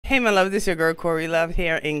Hey, my love, this is your girl, Corey Love,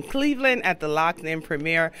 here in Cleveland at the Locked In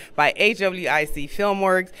premiere by HWIC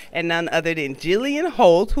Filmworks, and none other than Jillian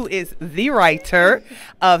Holt, who is the writer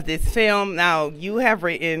of this film. Now, you have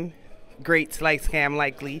written Greats Like Scam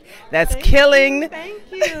Likely. That's killing. Thank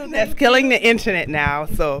you. That's killing the internet now.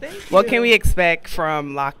 So, what can we expect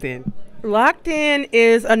from Locked In? Locked In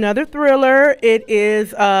is another thriller. It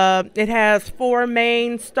is. It has 4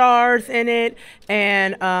 main stars in it,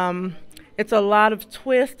 and it's a lot of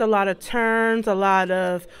twists, a lot of turns, a lot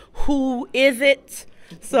of who is it.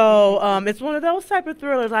 So it's one of those type of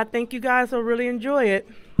thrillers. I think you guys will really enjoy it.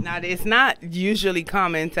 Now, it's not usually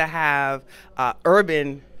common to have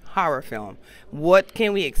urban horror film. What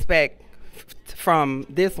can we expect from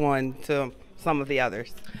this one to some of the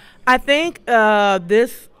others? I think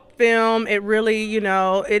this film, it really,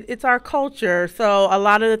 it's our culture. So a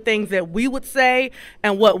lot of the things that we would say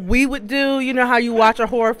and what we would do, you know how you watch a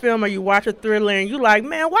horror film or you watch a thriller and you like,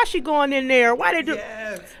 man, why she going in there? Why they do?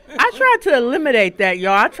 Yes. I tried to eliminate that,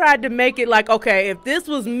 y'all. I tried to make it like, okay, if this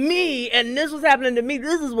was me and this was happening to me,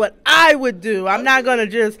 this is what I would do. I'm not gonna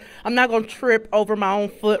trip over my own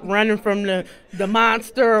foot running from the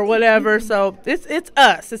monster or whatever. So it's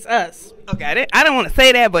us. It's us. Okay, I don't want to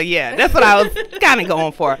say that, but yeah, that's what I was kind of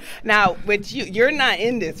going for. Now, with you're not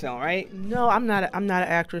in this film, right? No, I'm not an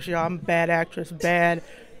actress, y'all. I'm a bad actress. Bad.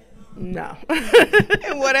 No.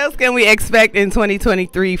 And what else can we expect in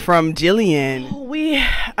 2023 from Jillian?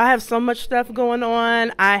 I have so much stuff going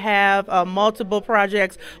on. I have multiple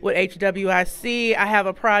projects with HWIC. I have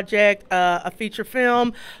a project, a feature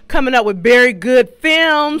film, coming up with very good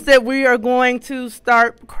films that we are going to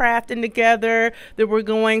start crafting together, that we're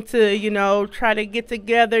going to, try to get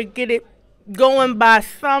together, get it going by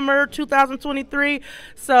summer 2023.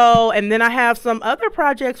 So, and then I have some other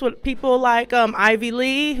projects with people like Ivy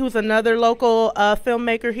Lee, who's another local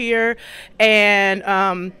filmmaker here,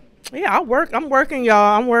 and yeah, I'm working,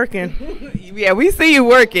 y'all. I'm working. Yeah, we see you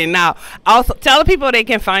working. Now, also tell the people they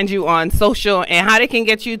can find you on social and how they can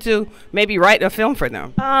get you to maybe write a film for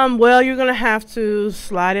them. Well, you're gonna have to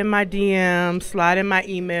slide in my DMs, slide in my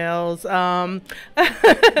emails.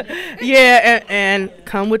 Yeah, and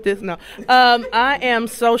come with this. No, I am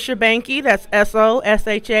Soshabanky. That's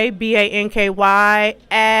SOSHABANKY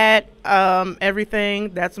at everything.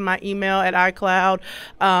 That's my email at iCloud,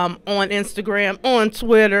 on Instagram, on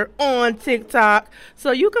Twitter, on TikTok.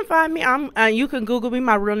 So you can find me. You can Google me.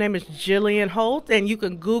 My real name is Jillian Holt, and you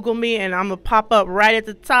can Google me, and I'm gonna pop up right at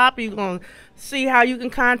the top. You're gonna see how you can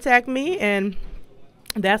contact me, and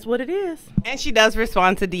that's what it is. And she does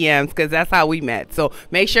respond to DMs because that's how we met. So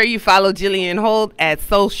make sure you follow Jillian Holt at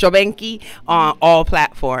Soshabanky on all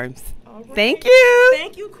platforms. Thank you.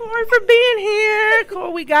 Thank you, Corey, for being here.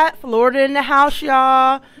 Corey, we got Florida in the house,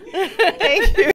 y'all. Thank you.